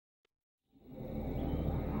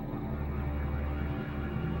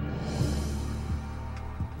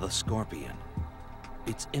The scorpion.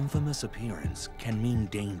 Its infamous appearance can mean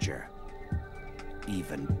danger,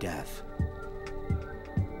 even death.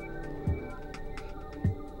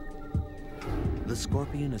 The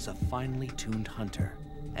scorpion is a finely tuned hunter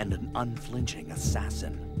and an unflinching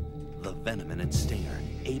assassin. The venom in its stinger,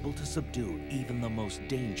 able to subdue even the most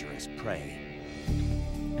dangerous prey.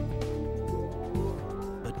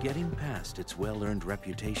 But getting past its well-earned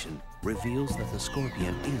reputation reveals that the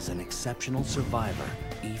scorpion is an exceptional survivor,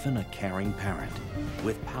 even a caring parent,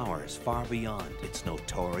 with powers far beyond its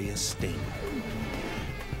notorious sting.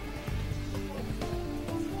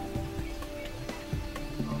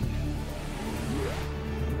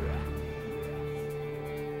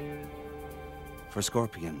 For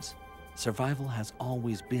scorpions, survival has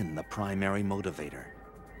always been the primary motivator.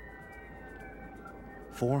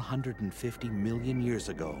 450 million years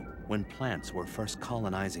ago, when plants were first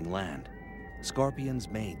colonizing land, scorpions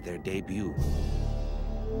made their debut.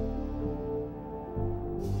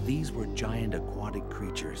 These were giant aquatic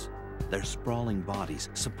creatures, their sprawling bodies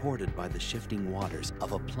supported by the shifting waters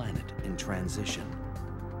of a planet in transition.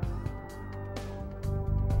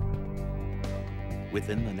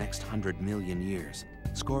 Within the next 100 million years,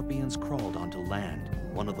 scorpions crawled onto land,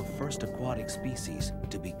 one of the first aquatic species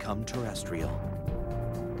to become terrestrial.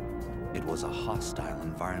 It was a hostile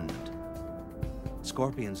environment.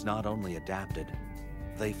 Scorpions not only adapted,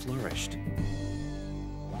 they flourished.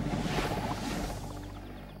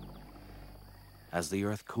 As the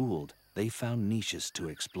Earth cooled, they found niches to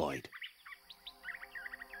exploit.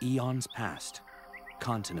 Eons passed,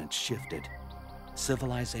 continents shifted,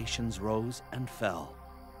 civilizations rose and fell.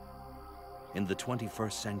 In the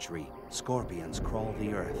 21st century, scorpions crawl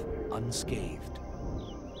the Earth unscathed.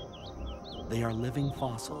 They are living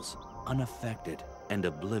fossils, unaffected and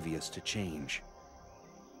oblivious to change.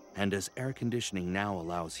 And as air conditioning now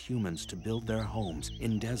allows humans to build their homes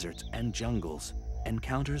in deserts and jungles,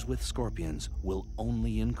 encounters with scorpions will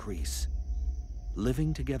only increase.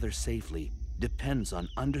 Living together safely depends on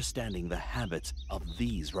understanding the habits of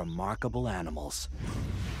these remarkable animals.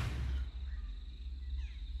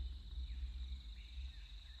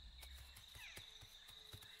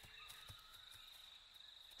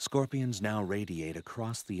 Scorpions now radiate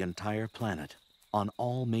across the entire planet, on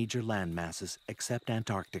all major land masses except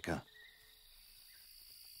Antarctica.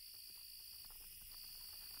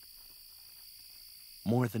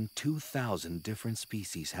 More than 2,000 different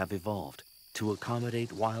species have evolved to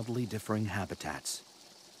accommodate wildly differing habitats.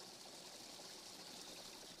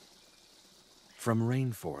 From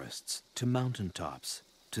rainforests to mountaintops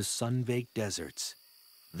to sun-baked deserts,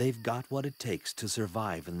 they've got what it takes to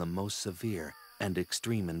survive in the most severe and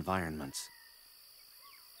extreme environments.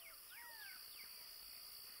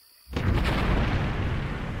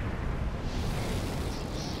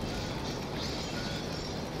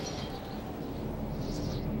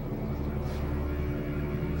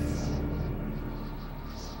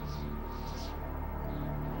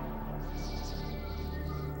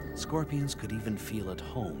 Scorpions could even feel at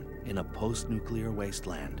home in a post-nuclear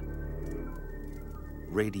wasteland.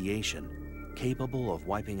 Radiation, capable of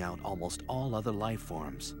wiping out almost all other life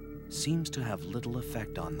forms, seems to have little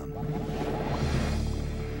effect on them.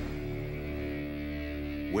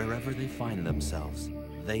 Wherever they find themselves,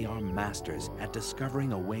 they are masters at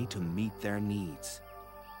discovering a way to meet their needs.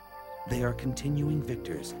 They are continuing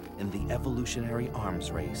victors in the evolutionary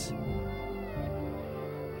arms race.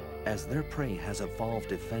 As their prey has evolved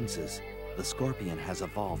defenses, the scorpion has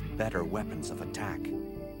evolved better weapons of attack.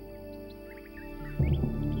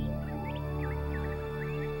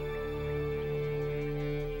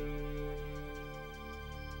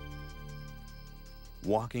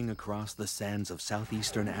 Walking across the sands of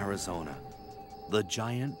southeastern Arizona, the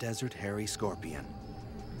giant desert hairy scorpion.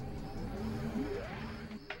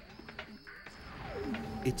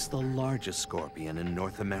 It's the largest scorpion in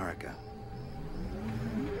North America.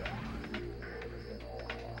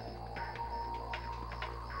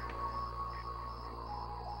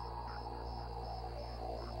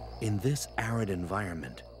 In this arid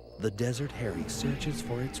environment, the desert hairy searches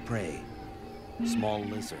for its prey, small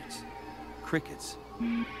lizards, crickets,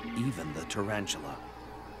 even the tarantula.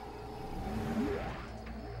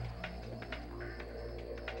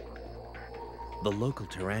 The local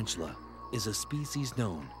tarantula is a species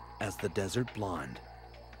known as the desert blonde.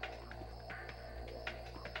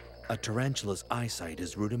 A tarantula's eyesight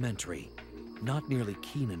is rudimentary, not nearly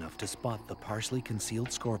keen enough to spot the partially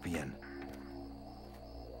concealed scorpion.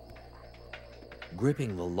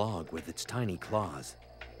 Gripping the log with its tiny claws,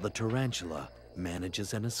 the tarantula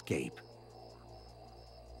manages an escape.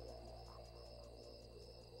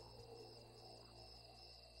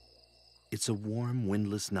 It It's a warm,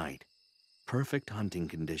 windless night. Perfect hunting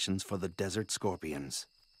conditions for the desert scorpions.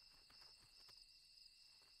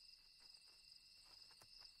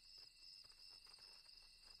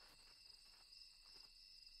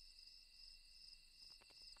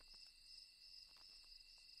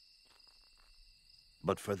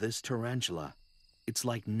 But for this tarantula, it's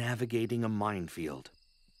like navigating a minefield.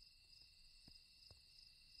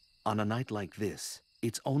 On a night like this,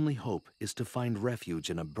 its only hope is to find refuge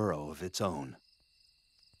in a burrow of its own.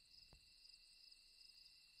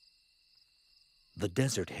 The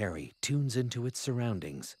desert hairy tunes into its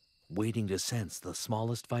surroundings, waiting to sense the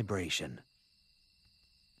smallest vibration.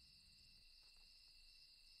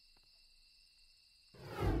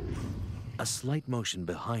 A slight motion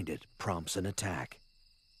behind it prompts an attack.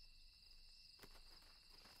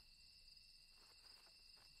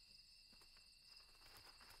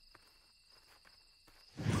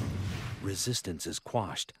 Resistance is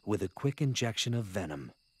quashed with a quick injection of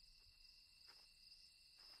venom.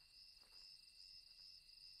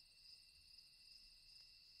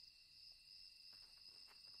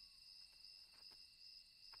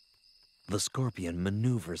 The scorpion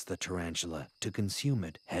maneuvers the tarantula to consume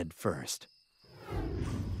it head first.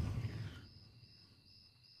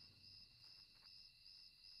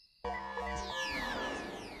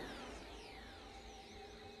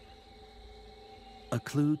 A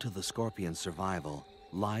clue to the scorpion's survival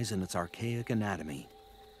lies in its archaic anatomy.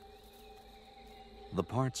 The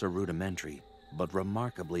parts are rudimentary, but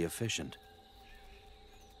remarkably efficient.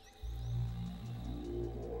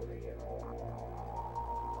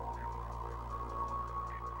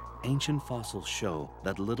 Ancient fossils show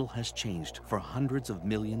that little has changed for hundreds of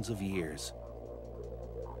millions of years.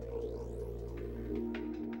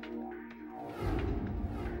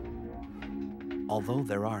 Although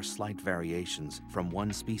there are slight variations from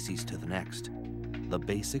one species to the next, the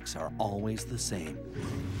basics are always the same.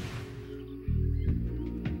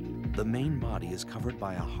 The main body is covered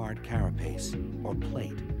by a hard carapace, or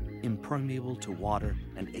plate, impermeable to water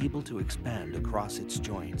and able to expand across its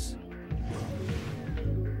joints.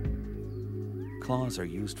 Claws are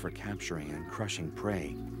used for capturing and crushing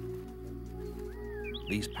prey.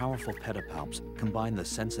 These powerful pedipalps combine the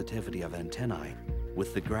sensitivity of antennae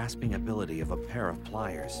with the grasping ability of a pair of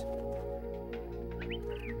pliers.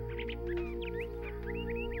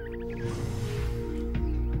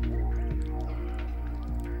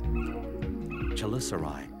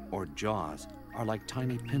 Chelicerae, or jaws, are like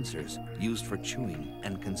tiny pincers used for chewing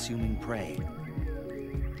and consuming prey.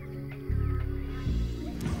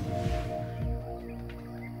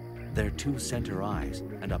 Their 2 center eyes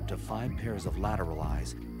and up to 5 pairs of lateral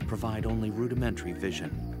eyes provide only rudimentary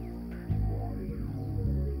vision.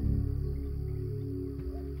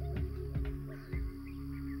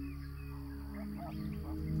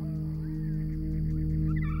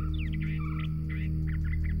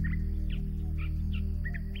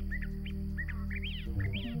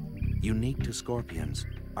 Unique to scorpions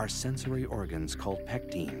are sensory organs called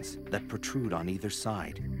pectines that protrude on either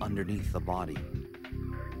side, underneath the body.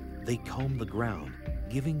 They comb the ground,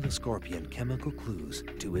 giving the scorpion chemical clues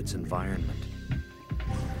to its environment.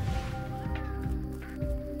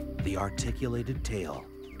 The articulated tail,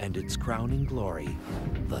 and its crowning glory,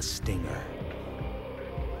 the stinger.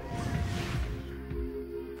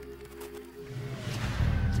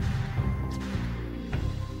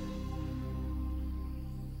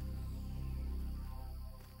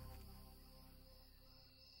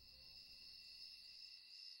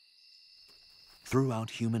 Throughout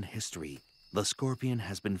human history, the scorpion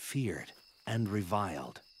has been feared and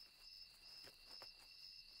reviled.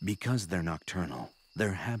 Because they're nocturnal,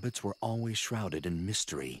 their habits were always shrouded in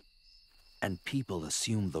mystery, and people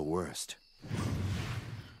assumed the worst.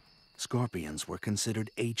 Scorpions were considered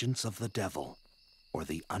agents of the devil, or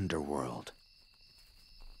the underworld.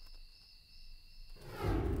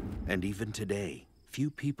 And even today,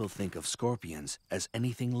 few people think of scorpions as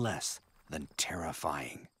anything less than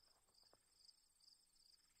terrifying.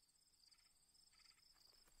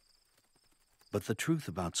 But the truth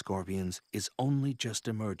about scorpions is only just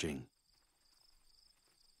emerging.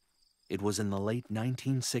 It was in the late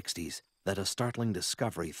 1960s that a startling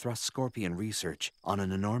discovery thrust scorpion research on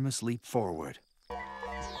an enormous leap forward.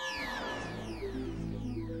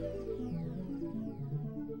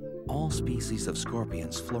 All species of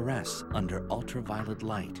scorpions fluoresce under ultraviolet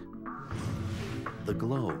light. The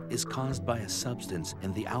glow is caused by a substance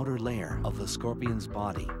in the outer layer of the scorpion's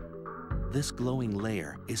body. This glowing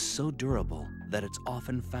layer is so durable that it's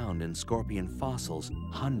often found in scorpion fossils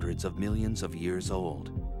hundreds of millions of years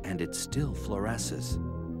old, and it still fluoresces.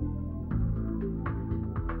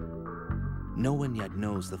 No one yet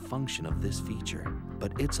knows the function of this feature,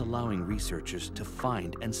 but it's allowing researchers to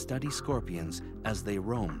find and study scorpions as they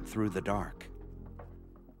roam through the dark.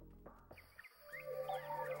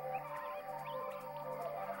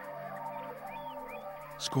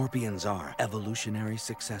 Scorpions are evolutionary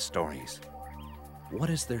success stories.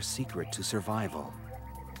 What is their secret to survival?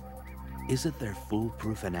 Is it their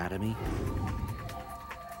foolproof anatomy?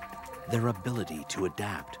 Their ability to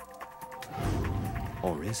adapt?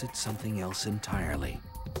 Or is it something else entirely?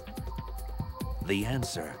 The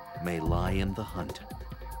answer may lie in the hunt.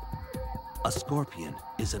 A scorpion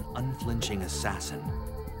is an unflinching assassin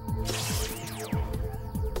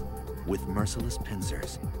with merciless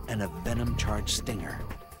pincers and a venom-charged stinger.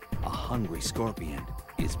 A hungry scorpion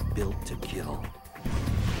is built to kill.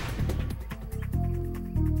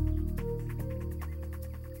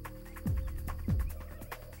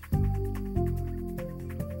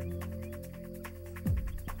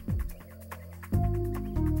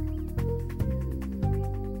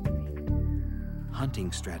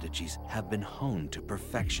 Hunting strategies have been honed to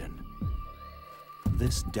perfection.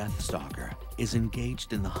 This death stalker is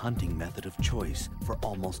engaged in the hunting method of choice for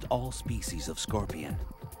almost all species of scorpion.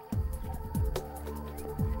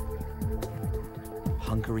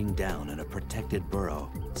 Hunkering down in a protected burrow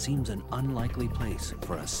seems an unlikely place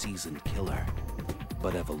for a seasoned killer,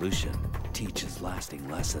 but evolution teaches lasting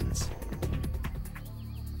lessons.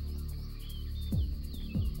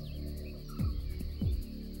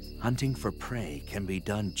 Hunting for prey can be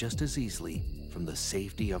done just as easily from the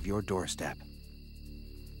safety of your doorstep.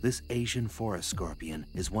 This Asian forest scorpion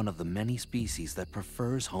is one of the many species that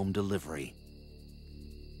prefers home delivery.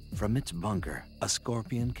 From its bunker, a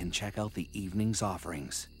scorpion can check out the evening's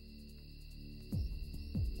offerings.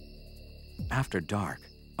 After dark,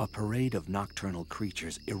 a parade of nocturnal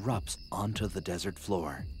creatures erupts onto the desert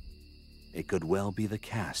floor. It could well be the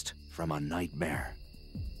cast from a nightmare.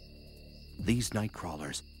 These night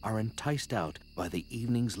crawlers are enticed out by the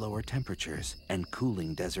evening's lower temperatures and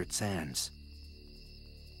cooling desert sands.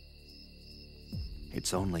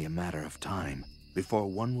 It's only a matter of time before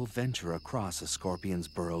one will venture across a scorpion's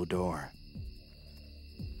burrow door.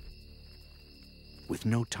 With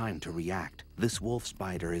no time to react, this wolf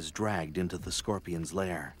spider is dragged into the scorpion's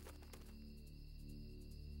lair.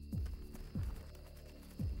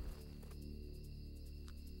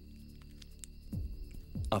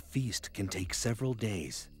 A feast can take several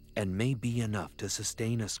days and may be enough to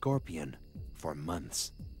sustain a scorpion for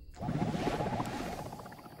months.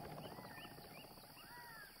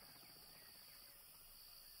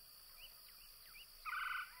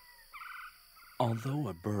 Although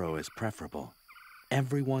a burrow is preferable,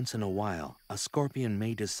 every once in a while, a scorpion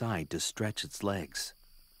may decide to stretch its legs.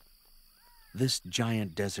 This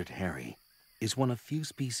giant desert hairy is one of few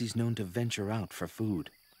species known to venture out for food.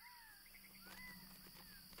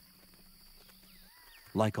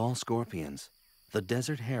 Like all scorpions, the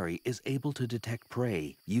desert hairy is able to detect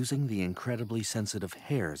prey using the incredibly sensitive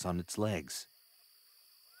hairs on its legs.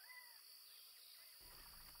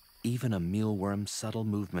 Even a mealworm's subtle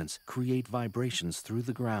movements create vibrations through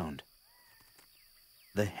the ground.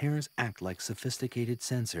 The hairs act like sophisticated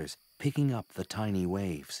sensors, picking up the tiny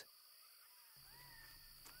waves.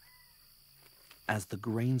 As the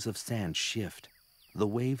grains of sand shift, the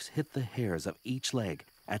waves hit the hairs of each leg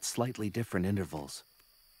at slightly different intervals.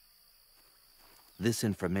 This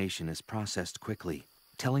information is processed quickly,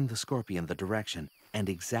 telling the scorpion the direction and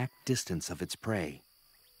exact distance of its prey.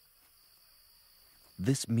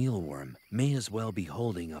 This mealworm may as well be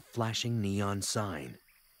holding a flashing neon sign.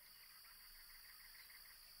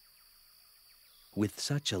 With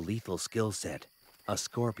such a lethal skill set, a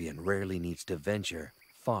scorpion rarely needs to venture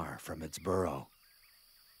far from its burrow.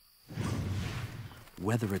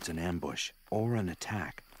 Whether it's an ambush or an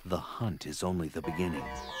attack, the hunt is only the beginning.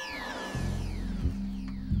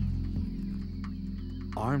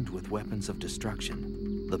 Armed with weapons of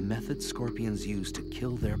destruction, the method scorpions use to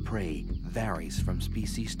kill their prey varies from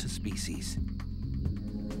species to species.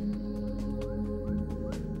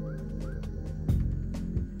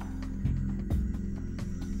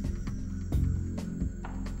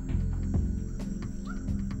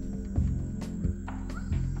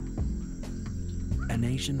 An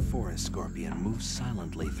Asian forest scorpion moves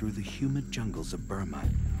silently through the humid jungles of Burma.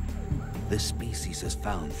 This species is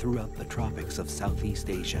found throughout the tropics of Southeast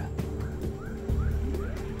Asia.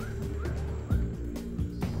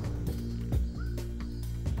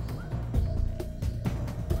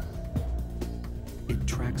 It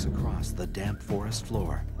tracks across the damp forest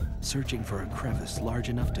floor, searching for a crevice large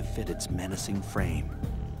enough to fit its menacing frame.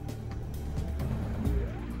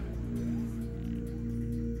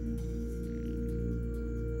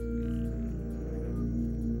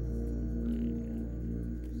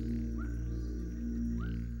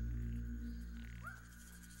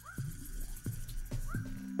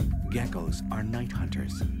 burrows are night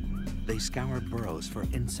hunters. They scour burrows for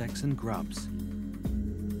insects and grubs.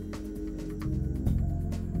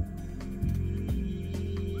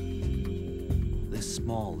 This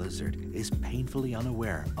small lizard is painfully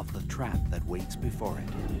unaware of the trap that waits before it.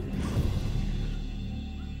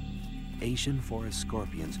 Asian forest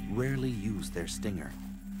scorpions rarely use their stinger.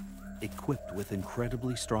 Equipped with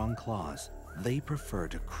incredibly strong claws, they prefer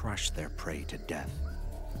to crush their prey to death.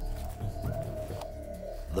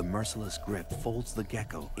 The merciless grip folds the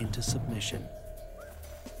gecko into submission.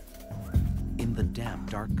 In the damp,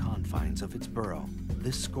 dark confines of its burrow,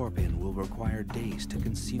 this scorpion will require days to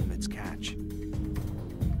consume its catch.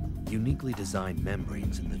 Uniquely designed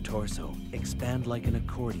membranes in the torso expand like an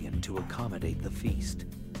accordion to accommodate the feast.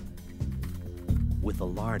 With a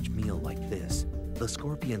large meal like this, the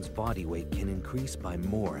scorpion's body weight can increase by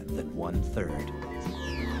more than 1/3.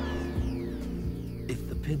 If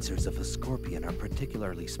the pincers of a scorpion are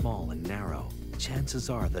particularly small and narrow, chances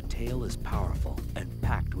are the tail is powerful and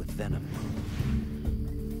packed with venom.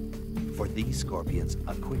 For these scorpions,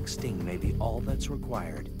 a quick sting may be all that's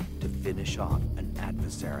required to finish off an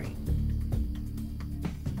adversary.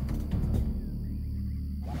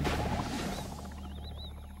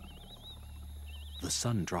 The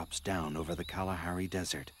sun drops down over the Kalahari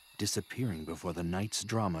Desert, disappearing before the night's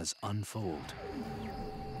dramas unfold.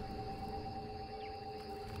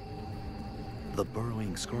 The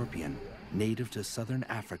burrowing scorpion, native to southern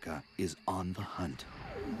Africa, is on the hunt.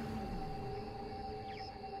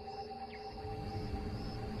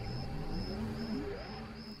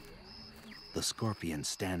 The scorpion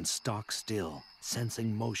stands stock still,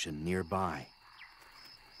 sensing motion nearby.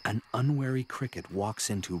 An unwary cricket walks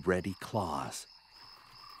into ready claws.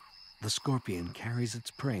 The scorpion carries its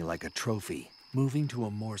prey like a trophy, moving to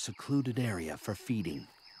a more secluded area for feeding.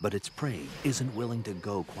 But its prey isn't willing to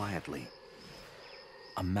go quietly.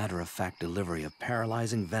 A matter-of-fact delivery of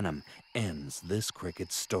paralyzing venom ends this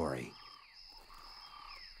cricket's story.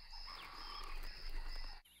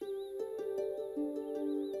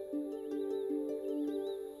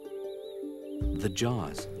 The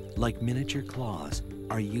jaws, like miniature claws,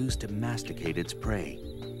 are used to masticate its prey.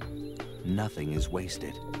 Nothing is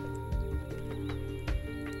wasted.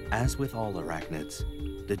 As with all arachnids,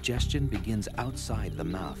 digestion begins outside the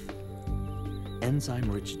mouth.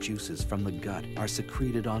 Enzyme-rich juices from the gut are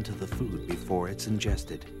secreted onto the food before it's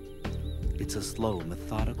ingested. It's a slow,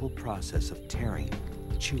 methodical process of tearing,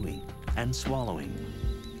 chewing, and swallowing,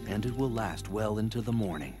 and it will last well into the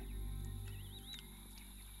morning.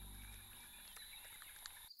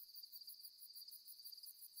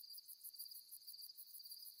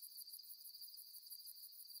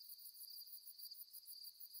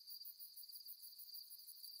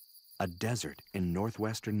 A desert in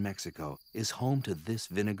northwestern Mexico is home to this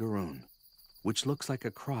vinegaroon, which looks like a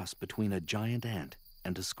cross between a giant ant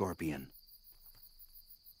and a scorpion.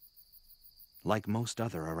 Like most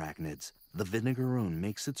other arachnids, the vinegaroon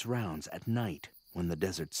makes its rounds at night when the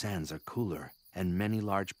desert sands are cooler and many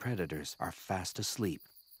large predators are fast asleep.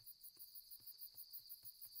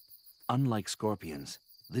 Unlike scorpions,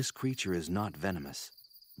 this creature is not venomous,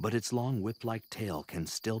 but its long whip-like tail can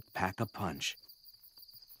still pack a punch.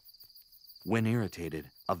 When irritated,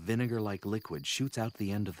 a vinegar-like liquid shoots out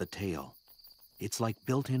the end of the tail. It's like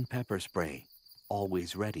built-in pepper spray,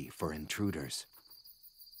 always ready for intruders.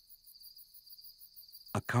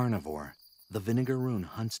 A carnivore, the vinegaroon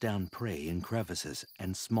hunts down prey in crevices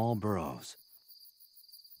and small burrows.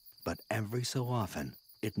 But every so often,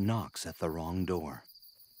 it knocks at the wrong door.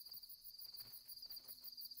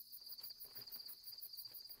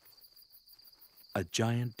 A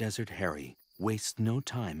giant desert hairy wastes no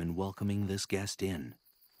time in welcoming this guest in.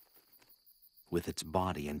 With its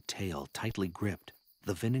body and tail tightly gripped,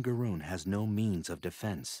 the vinegaroon has no means of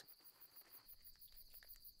defense.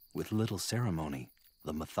 With little ceremony,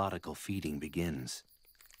 the methodical feeding begins.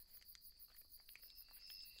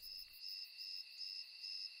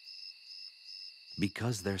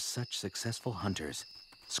 Because they're such successful hunters,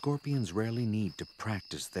 scorpions rarely need to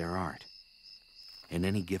practice their art. In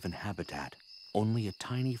any given habitat, only a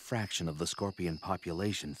tiny fraction of the scorpion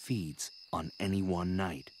population feeds on any one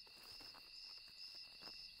night.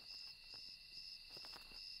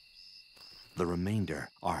 The remainder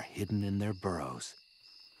are hidden in their burrows,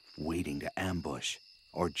 waiting to ambush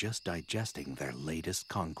or just digesting their latest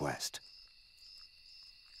conquest.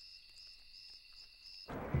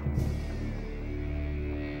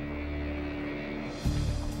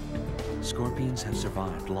 Scorpions have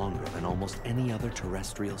survived longer than almost any other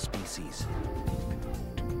terrestrial species.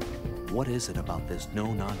 What is it about this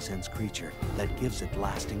no-nonsense creature that gives it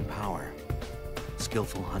lasting power?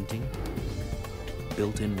 Skillful hunting?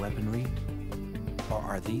 built-in weaponry? Or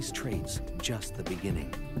are these traits just the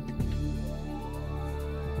beginning?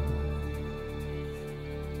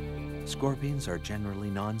 Scorpions are generally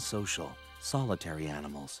non-social, solitary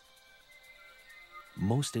animals.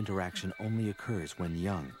 Most interaction only occurs when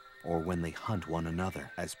young or when they hunt one another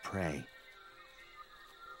as prey.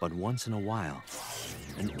 But once in a while,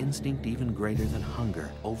 an instinct even greater than hunger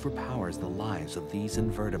overpowers the lives of these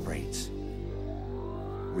invertebrates.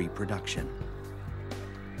 Reproduction.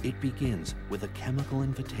 It begins with a chemical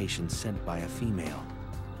invitation sent by a female.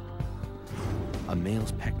 A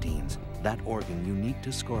male's pectines, that organ unique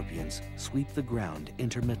to scorpions, sweep the ground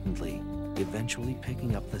intermittently, eventually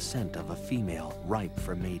picking up the scent of a female ripe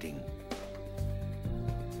for mating.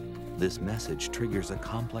 This message triggers a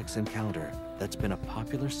complex encounter that's been a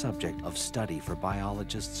popular subject of study for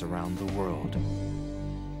biologists around the world.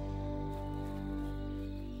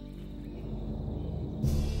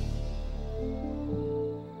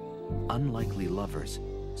 Unlikely lovers,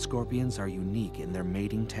 scorpions are unique in their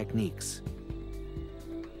mating techniques.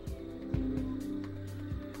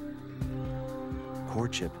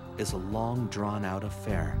 Courtship is a long, drawn-out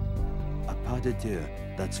affair, a pas de deux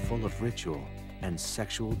that's full of ritual and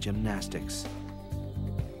sexual gymnastics.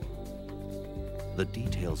 The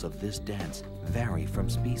details of this dance vary from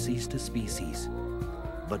species to species,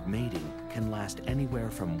 but mating can last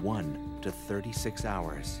anywhere from 1 to 36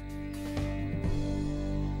 hours.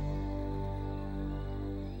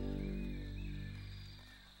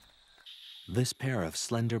 This pair of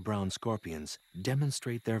slender brown scorpions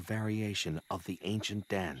demonstrate their variation of the ancient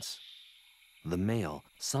dance. The male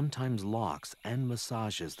sometimes locks and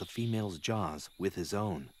massages the female's jaws with his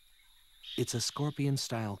own. It's a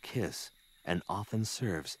scorpion-style kiss and often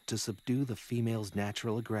serves to subdue the female's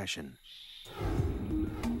natural aggression.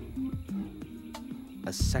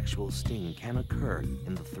 A sexual sting can occur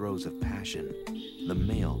in the throes of passion, the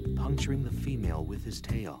male puncturing the female with his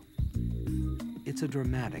tail. It's a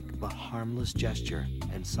dramatic but harmless gesture,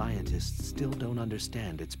 and scientists still don't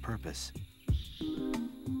understand its purpose.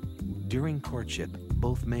 During courtship,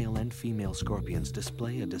 both male and female scorpions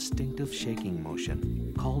display a distinctive shaking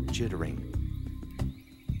motion called jittering.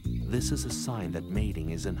 This is a sign that mating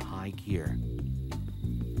is in high gear.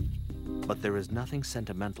 But there is nothing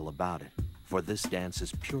sentimental about it, for this dance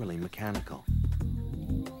is purely mechanical.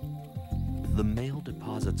 The male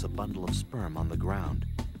deposits a bundle of sperm on the ground.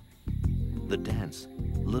 The dance,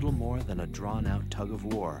 little more than a drawn-out tug of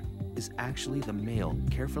war, is actually the male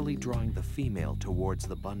carefully drawing the female towards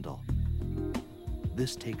the bundle.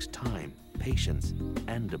 This takes time, patience,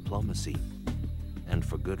 and diplomacy, and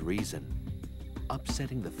for good reason.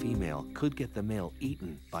 Upsetting the female could get the male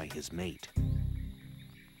eaten by his mate.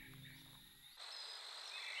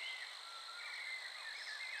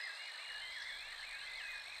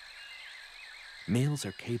 Males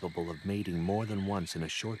are capable of mating more than once in a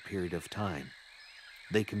short period of time.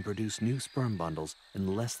 They can produce new sperm bundles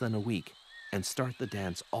in less than a week and start the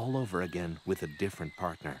dance all over again with a different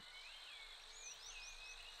partner.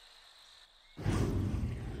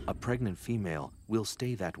 A pregnant female will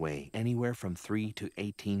stay that way anywhere from 3 to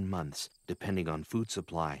 18 months, depending on food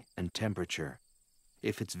supply and temperature.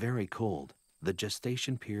 If it's very cold, the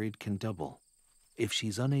gestation period can double. If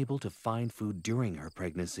she's unable to find food during her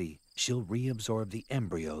pregnancy, she'll reabsorb the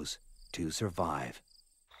embryos to survive.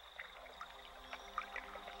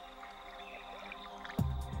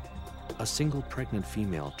 A single pregnant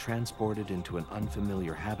female transported into an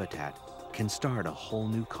unfamiliar habitat can start a whole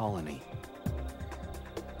new colony.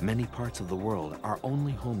 Many parts of the world are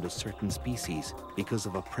only home to certain species because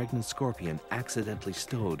of a pregnant scorpion accidentally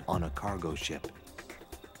stowed on a cargo ship.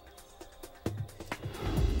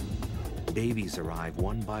 Babies arrive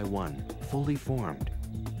one by one, fully formed.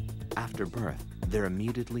 After birth, they're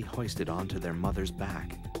immediately hoisted onto their mother's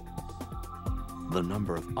back. The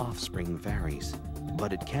number of offspring varies,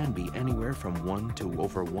 but it can be anywhere from 1 to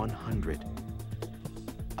over 100.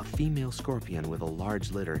 A female scorpion with a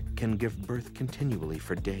large litter can give birth continually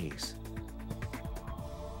for days.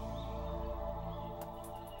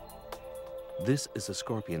 This is a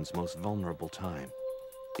scorpion's most vulnerable time.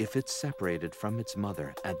 If it's separated from its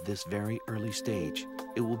mother at this very early stage,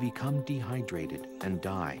 it will become dehydrated and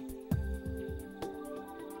die.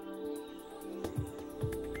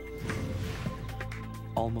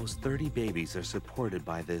 Almost 30 babies are supported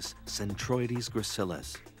by this Centroides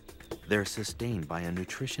gracilis. They're sustained by a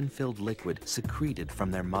nutrition-filled liquid secreted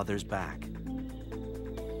from their mother's back.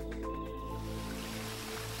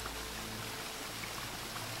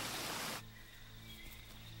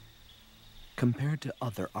 Compared to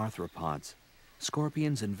other arthropods,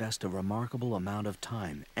 scorpions invest a remarkable amount of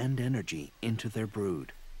time and energy into their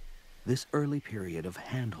brood. This early period of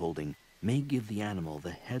hand-holding may give the animal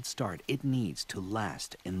the head start it needs to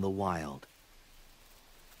last in the wild.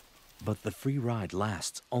 But the free ride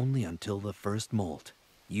lasts only until the first molt,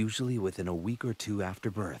 usually within a week or two after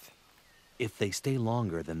birth. If they stay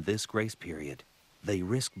longer than this grace period, they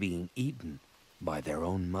risk being eaten by their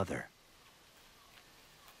own mother.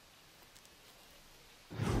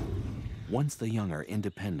 Once the young are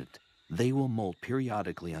independent, they will molt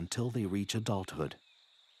periodically until they reach adulthood.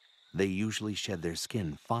 They usually shed their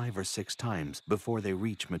skin 5 or 6 times before they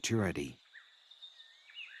reach maturity.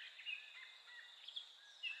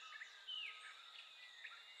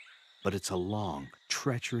 But it's a long,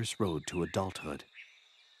 treacherous road to adulthood.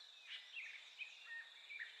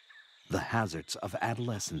 The hazards of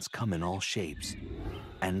adolescence come in all shapes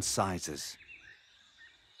and sizes.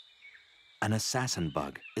 An assassin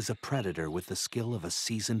bug is a predator with the skill of a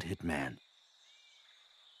seasoned hitman.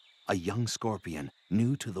 A young scorpion,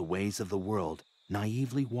 new to the ways of the world,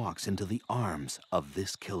 naively walks into the arms of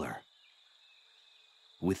this killer.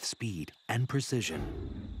 With speed and precision,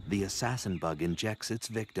 the assassin bug injects its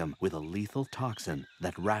victim with a lethal toxin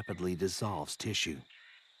that rapidly dissolves tissue.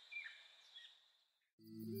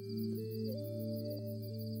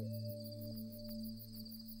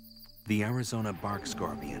 The Arizona bark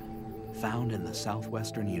scorpion, found in the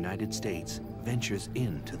southwestern United States, ventures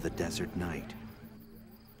into the desert night.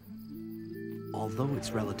 Although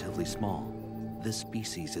it's relatively small, this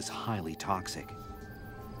species is highly toxic.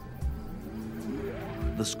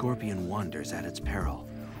 The scorpion wanders at its peril.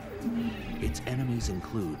 Its enemies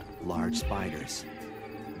include large spiders,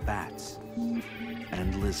 bats,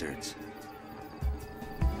 and lizards,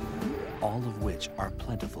 all of which are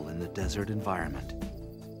plentiful in the desert environment.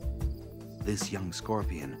 This young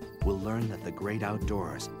scorpion will learn that the great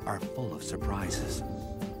outdoors are full of surprises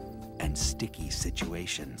and sticky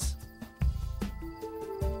situations.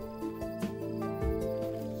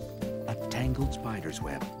 A tangled spider's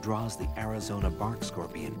web draws the Arizona bark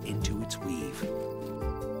scorpion into its weave.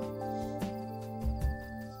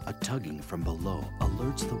 A tugging from below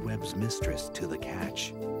alerts the web's mistress to the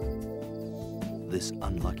catch. This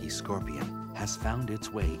unlucky scorpion has found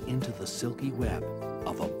its way into the silky web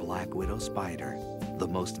of a black widow spider, the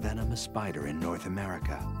most venomous spider in North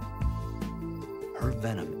America. Her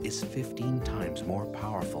venom is 15 times more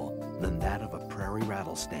powerful than that of a prairie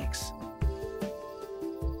rattlesnake's.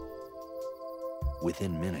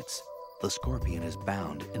 Within minutes, the scorpion is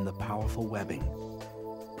bound in the powerful webbing.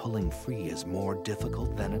 Pulling free is more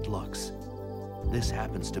difficult than it looks. This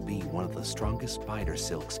happens to be one of the strongest spider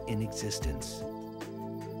silks in existence.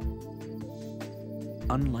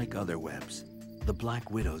 Unlike other webs, the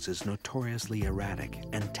black widow's is notoriously erratic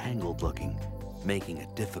and tangled-looking, making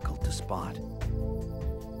it difficult to spot.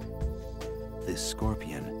 This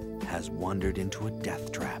scorpion has wandered into a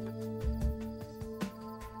death trap.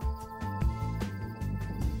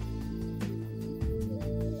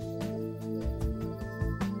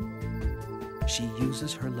 She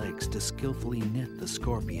uses her legs to skillfully knit the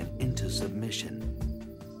scorpion into submission.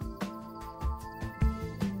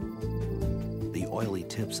 The oily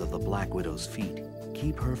tips of the black widow's feet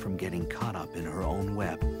keep her from getting caught up in her own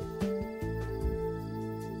web.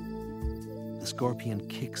 The scorpion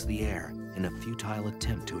kicks the air in a futile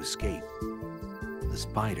attempt to escape. The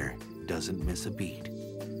spider doesn't miss a beat.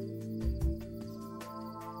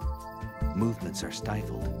 Movements are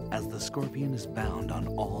stifled as the scorpion is bound on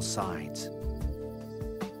all sides.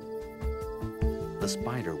 The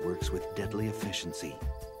spider works with deadly efficiency,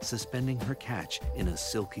 suspending her catch in a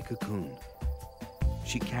silky cocoon.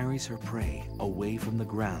 She carries her prey away from the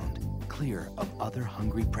ground, clear of other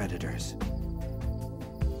hungry predators.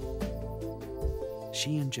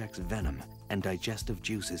 She injects venom and digestive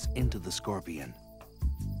juices into the scorpion.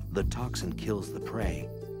 The toxin kills the prey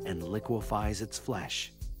and liquefies its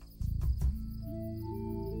flesh.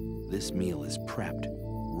 This meal is prepped,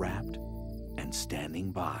 wrapped, and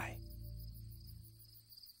standing by.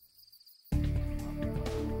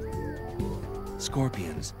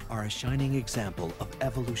 Scorpions are a shining example of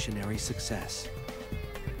evolutionary success.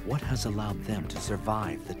 What has allowed them to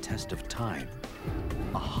survive the test of time?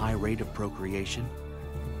 A high rate of procreation?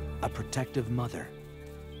 A protective mother?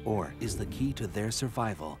 Or is the key to their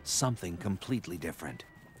survival something completely different?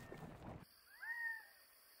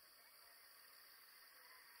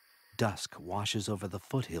 Dusk washes over the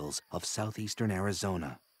foothills of southeastern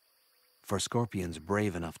Arizona. For scorpions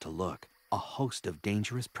brave enough to look, a host of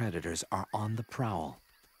dangerous predators are on the prowl.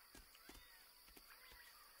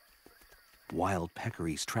 Wild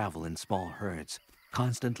peccaries travel in small herds,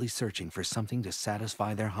 constantly searching for something to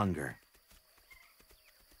satisfy their hunger.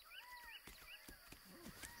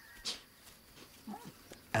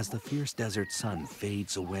 As the fierce desert sun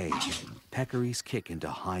fades away, peccaries kick into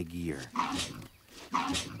high gear.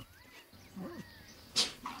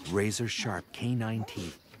 Razor-sharp canine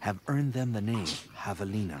teeth have earned them the name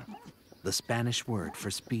javelina, the Spanish word for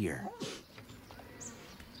spear.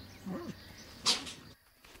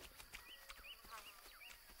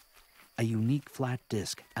 A unique flat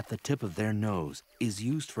disc at the tip of their nose is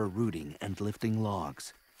used for rooting and lifting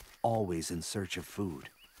logs, always in search of food.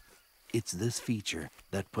 It's this feature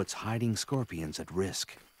that puts hiding scorpions at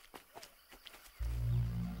risk.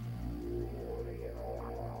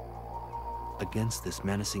 Against this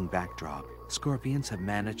menacing backdrop, scorpions have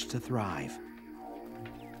managed to thrive.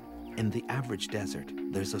 In the average desert,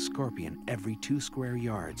 there's a scorpion every 2 square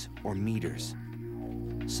yards or meters.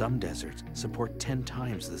 Some deserts support 10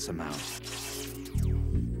 times this amount.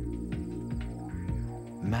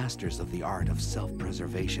 Masters of the art of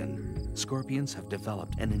self-preservation, scorpions have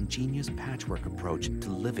developed an ingenious patchwork approach to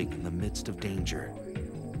living in the midst of danger.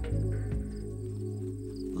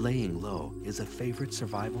 Laying low is a favorite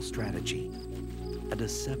survival strategy, a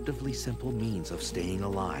deceptively simple means of staying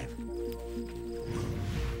alive.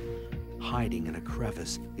 Hiding in a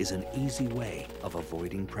crevice is an easy way of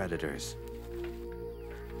avoiding predators.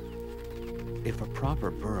 If a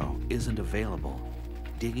proper burrow isn't available,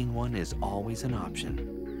 digging one is always an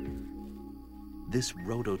option. This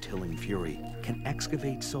rototilling fury can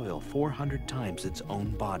excavate soil 400 times its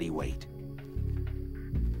own body weight.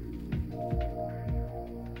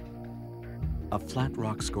 A flat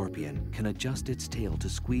rock scorpion can adjust its tail to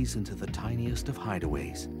squeeze into the tiniest of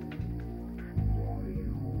hideaways.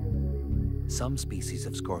 Some species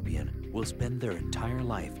of scorpion will spend their entire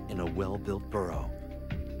life in a well-built burrow,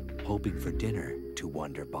 hoping for dinner to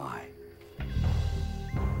wander by.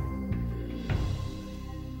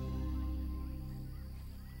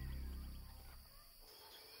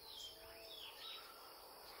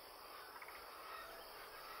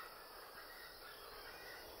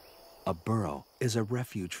 A burrow is a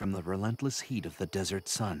refuge from the relentless heat of the desert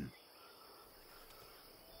sun.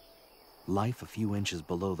 Life a few inches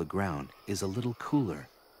below the ground is a little cooler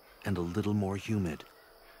and a little more humid.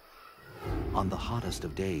 On the hottest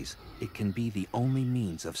of days, it can be the only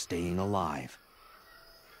means of staying alive.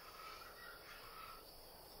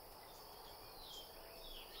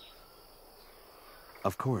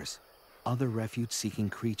 Of course, other refuge-seeking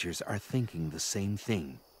creatures are thinking the same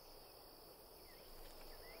thing.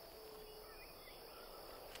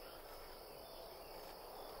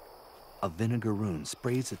 A vinegaroon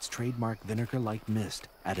sprays its trademark vinegar-like mist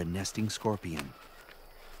at a nesting scorpion.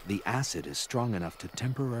 The acid is strong enough to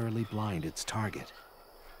temporarily blind its target.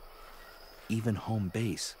 Even home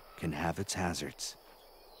base can have its hazards.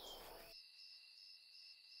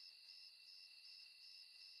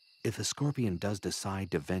 If a scorpion does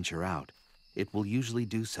decide to venture out, it will usually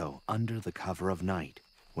do so under the cover of night,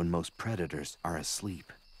 when most predators are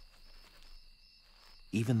asleep.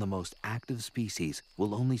 Even the most active species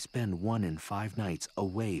will only spend 1 in 5 nights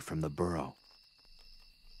away from the burrow.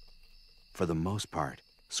 For the most part,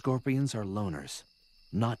 scorpions are loners,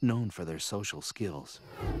 not known for their social skills.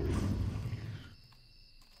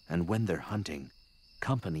 And when they're hunting,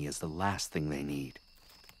 company is the last thing they need.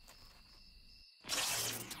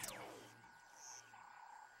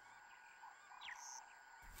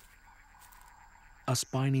 A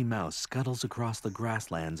spiny mouse scuttles across the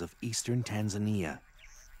grasslands of eastern Tanzania.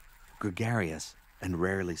 Gregarious and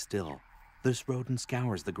rarely still, this rodent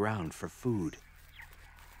scours the ground for food.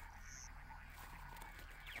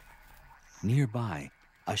 Nearby,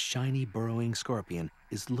 a shiny burrowing scorpion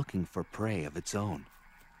is looking for prey of its own.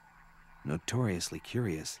 Notoriously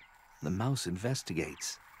curious, the mouse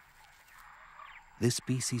investigates. This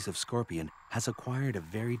species of scorpion has acquired a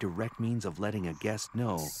very direct means of letting a guest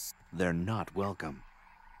know they're not welcome.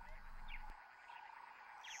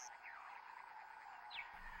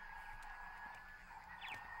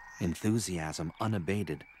 Enthusiasm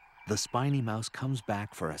unabated, the spiny mouse comes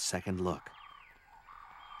back for a second look.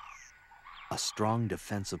 A strong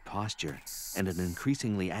defensive posture and an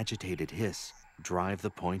increasingly agitated hiss drive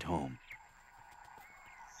the point home.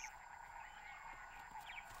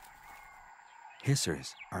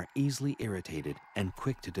 Hissers are easily irritated and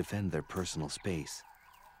quick to defend their personal space.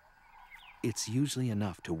 It's usually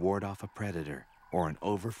enough to ward off a predator or an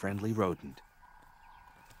over-friendly rodent.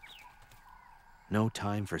 No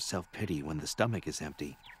time for self-pity when the stomach is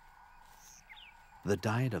empty. The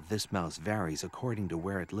diet of this mouse varies according to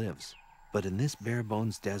where it lives, but in this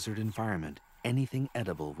bare-bones desert environment, anything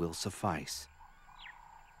edible will suffice.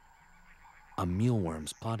 A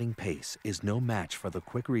mealworm's plodding pace is no match for the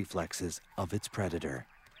quick reflexes of its predator.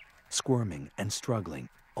 Squirming and struggling,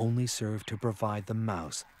 only serve to provide the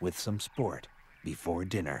mouse with some sport before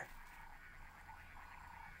dinner.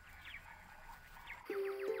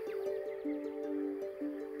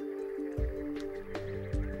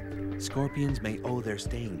 Scorpions may owe their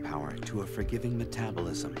staying power to a forgiving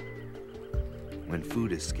metabolism. When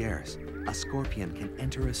food is scarce, a scorpion can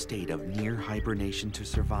enter a state of near hibernation to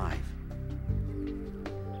survive.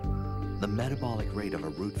 The metabolic rate of a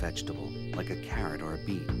root vegetable, like a carrot or a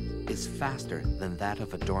beet, is faster than that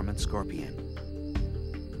of a dormant scorpion.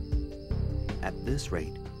 At this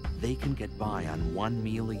rate, they can get by on one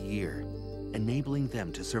meal a year, enabling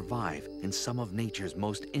them to survive in some of nature's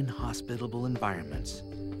most inhospitable environments.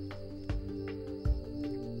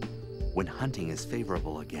 When hunting is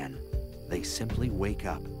favorable again, they simply wake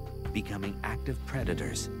up, becoming active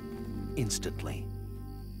predators instantly.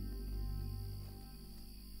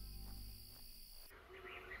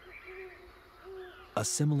 A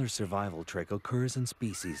similar survival trick occurs in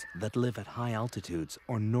species that live at high altitudes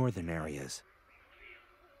or northern areas.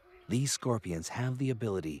 These scorpions have the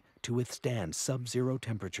ability to withstand sub-zero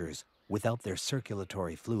temperatures without their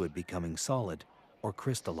circulatory fluid becoming solid or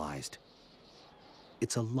crystallized.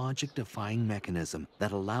 It's a logic-defying mechanism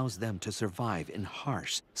that allows them to survive in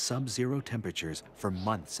harsh, sub-zero temperatures for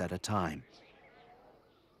months at a time.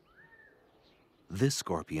 This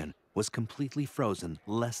scorpion was completely frozen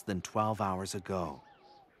less than 12 hours ago.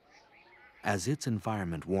 As its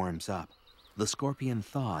environment warms up, the scorpion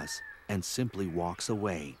thaws and simply walks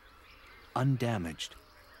away, undamaged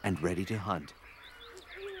and ready to hunt.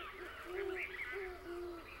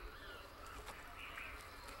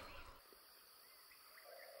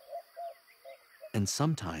 And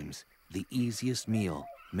sometimes, the easiest meal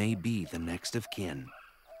may be the next of kin.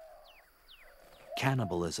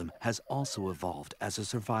 Cannibalism has also evolved as a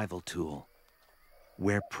survival tool.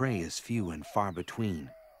 Where prey is few and far between,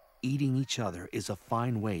 eating each other is a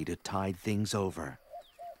fine way to tide things over.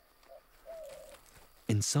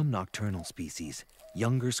 In some nocturnal species,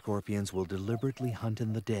 younger scorpions will deliberately hunt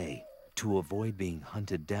in the day to avoid being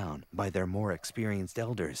hunted down by their more experienced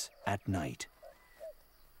elders at night.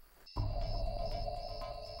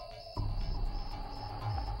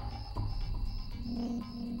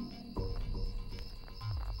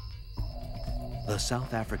 The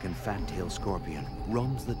South African fat-tailed scorpion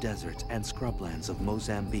roams the deserts and scrublands of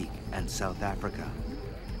Mozambique and South Africa.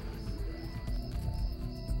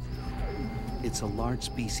 It's a large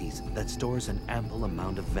species that stores an ample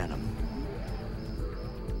amount of venom.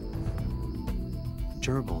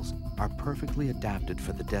 Gerbils are perfectly adapted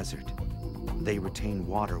for the desert. They retain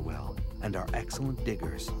water well and are excellent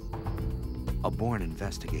diggers. A born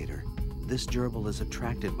investigator, this gerbil is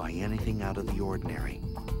attracted by anything out of the ordinary.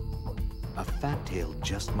 A fat tail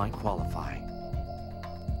just might qualify.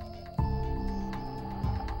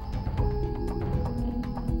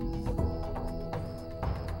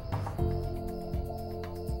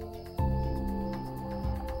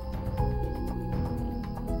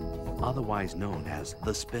 Otherwise known as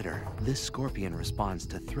the spitter, this scorpion responds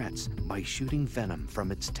to threats by shooting venom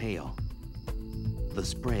from its tail. The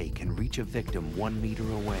spray can reach a victim 1 meter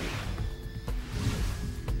away.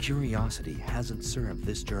 Curiosity hasn't served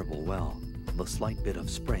this gerbil well. The slight bit of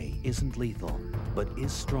spray isn't lethal, but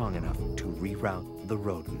is strong enough to reroute the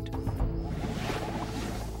rodent.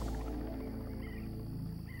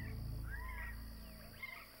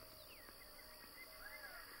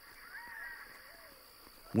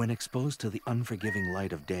 When exposed to the unforgiving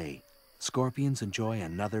light of day, scorpions enjoy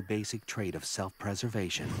another basic trait of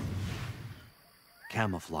self-preservation: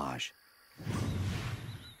 camouflage.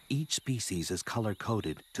 Each species is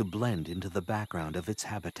color-coded to blend into the background of its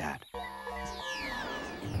habitat.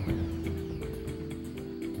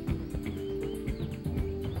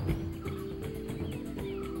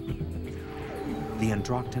 The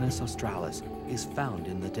Androctonus australis is found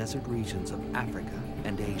in the desert regions of Africa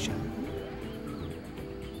and Asia.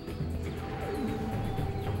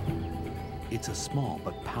 It's a small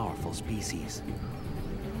but powerful species.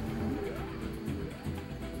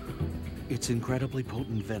 Its incredibly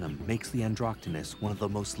potent venom makes the Androctonus one of the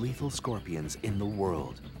most lethal scorpions in the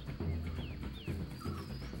world.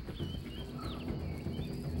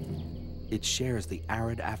 It shares the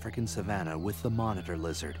arid African savanna with the monitor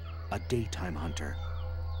lizard, a daytime hunter.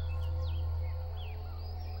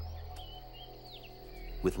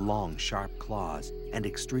 With long, sharp claws and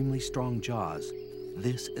extremely strong jaws,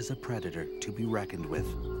 this is a predator to be reckoned with.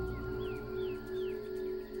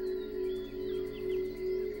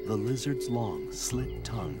 The lizard's long, slit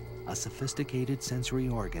tongue, a sophisticated sensory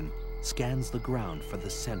organ, scans the ground for the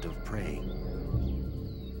scent of prey.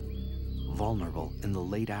 Vulnerable in the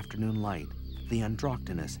late afternoon light, the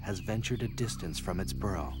Androctonus has ventured a distance from its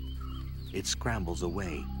burrow. It scrambles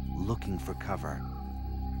away, looking for cover.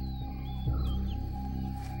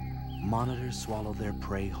 Monitors swallow their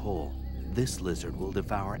prey whole. This lizard will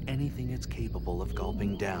devour anything it's capable of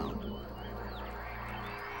gulping down.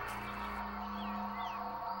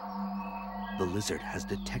 The lizard has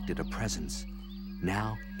detected a presence.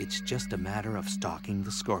 Now, it's just a matter of stalking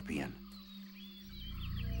the scorpion.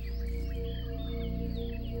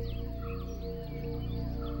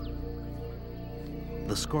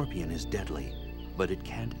 The scorpion is deadly, but it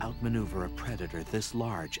can't outmaneuver a predator this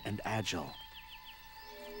large and agile.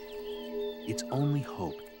 Its only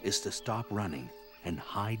hope is to stop running and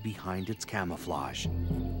hide behind its camouflage.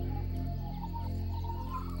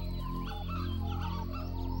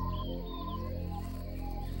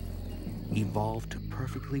 Evolved to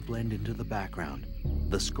perfectly blend into the background,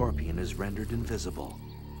 the scorpion is rendered invisible.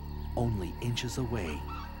 Only inches away,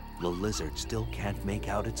 the lizard still can't make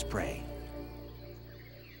out its prey.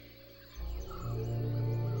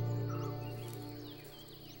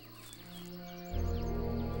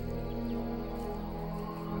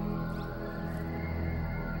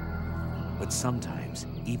 But sometimes,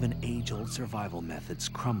 even age-old survival methods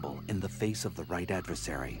crumble in the face of the right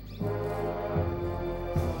adversary.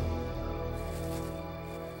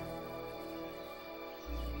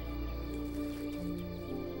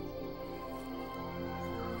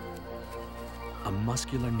 A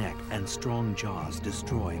muscular neck and strong jaws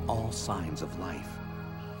destroy all signs of life.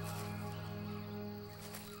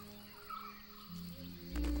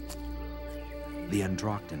 The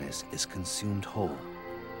Androctonus is consumed whole,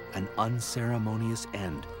 an unceremonious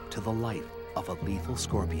end to the life of a lethal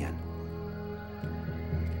scorpion.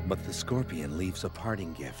 But the scorpion leaves a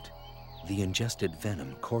parting gift. The ingested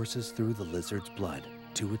venom courses through the lizard's blood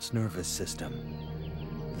to its nervous system.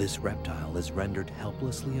 This reptile is rendered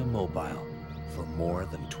helplessly immobile for more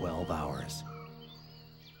than 12 hours.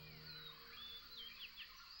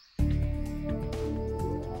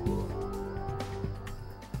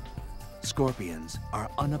 Scorpions are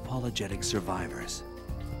unapologetic survivors.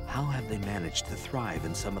 How have they managed to thrive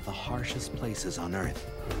in some of the harshest places on Earth?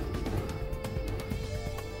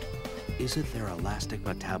 Is it their elastic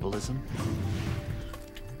metabolism?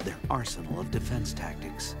 Their arsenal of defense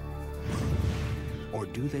tactics? Or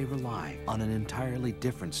do they rely on an entirely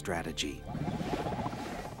different strategy?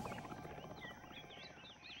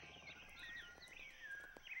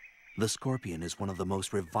 The scorpion is one of the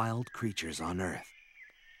most reviled creatures on Earth,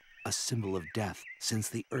 a symbol of death since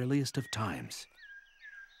the earliest of times.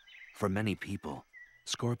 For many people,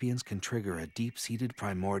 scorpions can trigger a deep-seated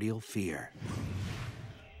primordial fear.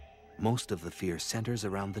 Most of the fear centers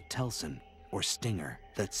around the telson, or stinger,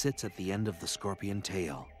 that sits at the end of the scorpion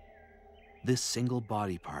tail. This single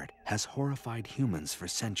body part has horrified humans for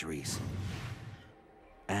centuries.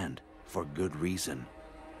 And for good reason.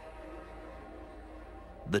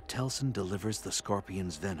 The telson delivers the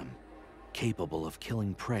scorpion's venom, capable of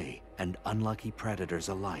killing prey and unlucky predators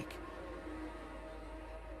alike.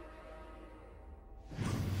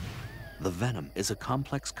 The venom is a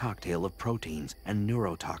complex cocktail of proteins and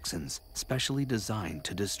neurotoxins specially designed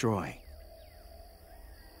to destroy.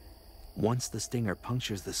 Once the stinger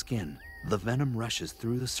punctures the skin, the venom rushes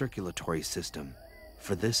through the circulatory system.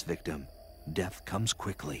 For this victim, death comes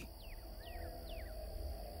quickly.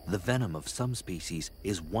 The venom of some species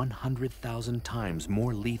is 100,000 times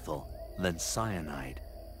more lethal than cyanide.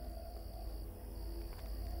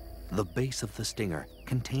 The base of the stinger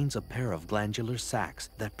contains a pair of glandular sacs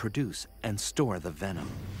that produce and store the venom.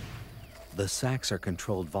 The sacs are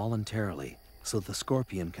controlled voluntarily, so the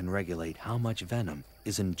scorpion can regulate how much venom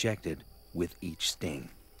is injected with each sting.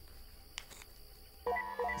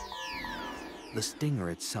 The stinger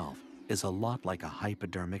itself is a lot like a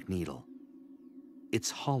hypodermic needle.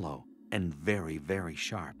 It's hollow and very, very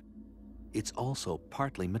sharp. It's also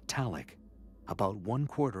partly metallic. About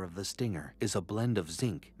 1/4 of the stinger is a blend of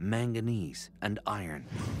zinc, manganese, and iron.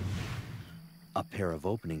 A pair of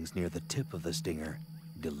openings near the tip of the stinger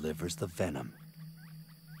delivers the venom.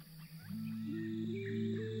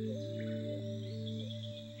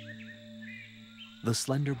 The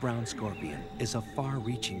slender brown scorpion is a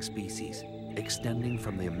far-reaching species, extending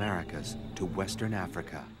from the Americas to Western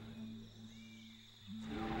Africa.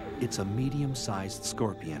 It's a medium-sized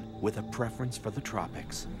scorpion with a preference for the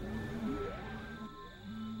tropics.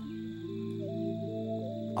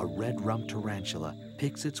 A red-rumped tarantula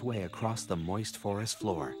picks its way across the moist forest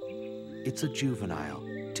floor. It's a juvenile,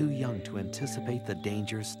 too young to anticipate the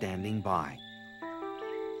dangers standing by.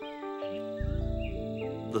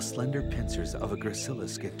 The slender pincers of a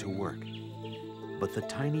gracilis get to work, but the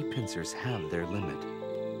tiny pincers have their limit.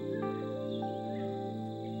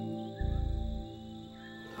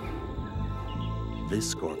 This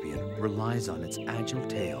scorpion relies on its agile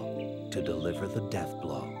tail to deliver the death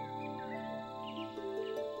blow.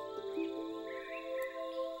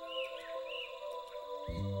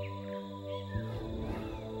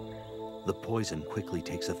 The poison quickly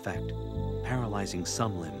takes effect, paralyzing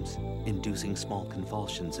some limbs, inducing small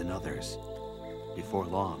convulsions in others. Before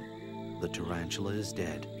long, the tarantula is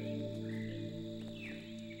dead.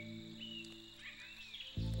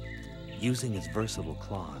 Using its versatile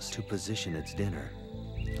claws to position its dinner,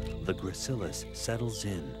 the gracilis settles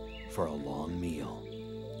in for a long meal.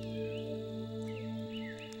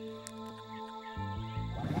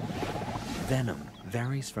 Venom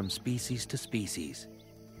varies from species to species.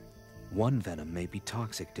 One venom may be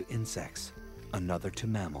toxic to insects, another to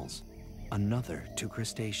mammals, another to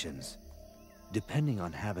crustaceans. Depending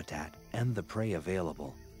on habitat and the prey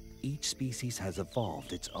available, each species has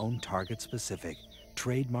evolved its own target-specific,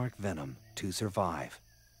 trademark venom to survive.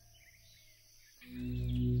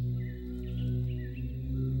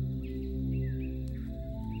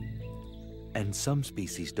 And some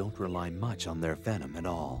species don't rely much on their venom at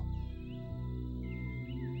all.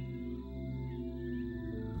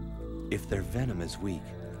 If their venom is weak,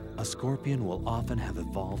 a scorpion will often have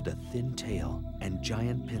evolved a thin tail and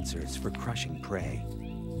giant pincers for crushing prey.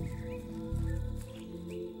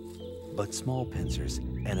 But small pincers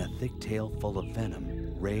and a thick tail full of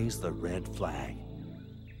venom raise the red flag.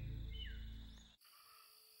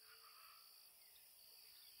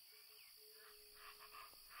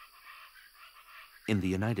 In the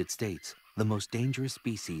United States, the most dangerous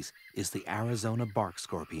species is the Arizona bark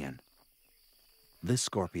scorpion. This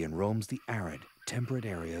scorpion roams the arid, temperate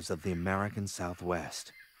areas of the American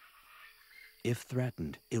Southwest. If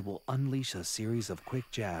threatened, it will unleash a series of quick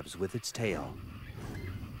jabs with its tail.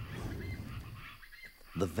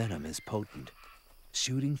 The venom is potent,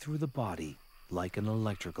 shooting through the body like an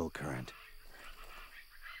electrical current.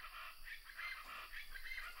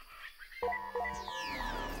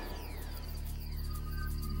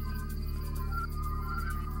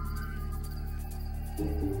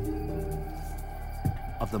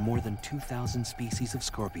 Of the more than 2,000 species of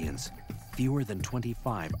scorpions, fewer than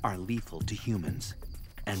 25 are lethal to humans.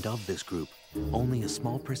 And of this group, only a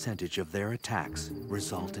small percentage of their attacks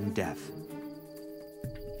result in death.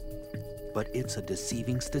 But it's a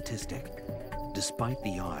deceiving statistic. Despite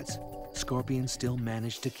the odds, scorpions still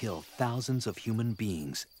manage to kill thousands of human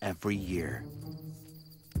beings every year.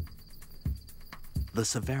 The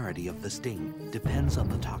severity of the sting depends on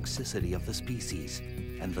the toxicity of the species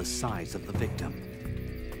and the size of the victim.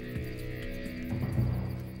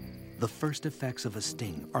 The first effects of a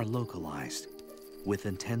sting are localized, with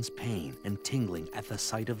intense pain and tingling at the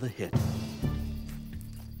site of the hit.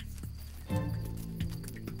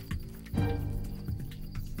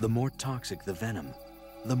 The more toxic the venom,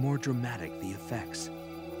 the more dramatic the effects.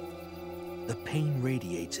 The pain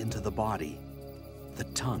radiates into the body. The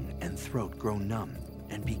tongue and throat grow numb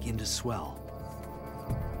and begin to swell.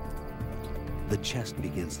 The chest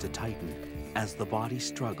begins to tighten as the body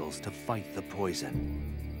struggles to fight the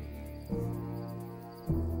poison.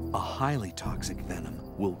 A highly toxic venom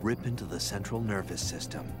will rip into the central nervous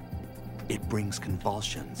system. It brings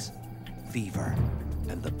convulsions, fever,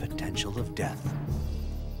 and the potential of death.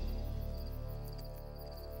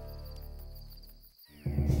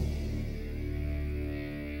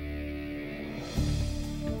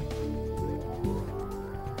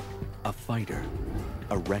 A fighter,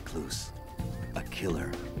 a recluse, a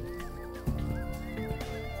killer.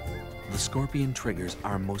 The scorpion triggers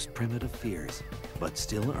our most primitive fears, but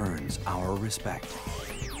still earns our respect.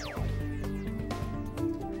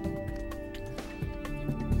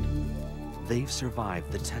 They've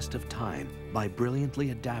survived the test of time by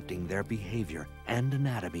brilliantly adapting their behavior and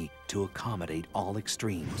anatomy to accommodate all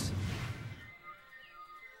extremes.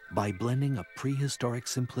 By blending a prehistoric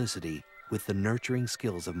simplicity with the nurturing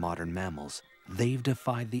skills of modern mammals, they've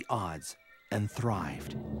defied the odds and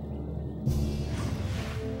thrived.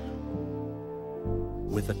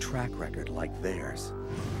 With a track record like theirs,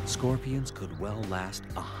 scorpions could well last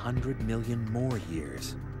 100 million more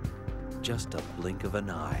years. Just a blink of an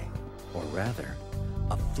eye, or rather,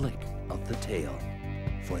 a flick of the tail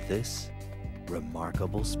for this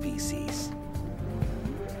remarkable species.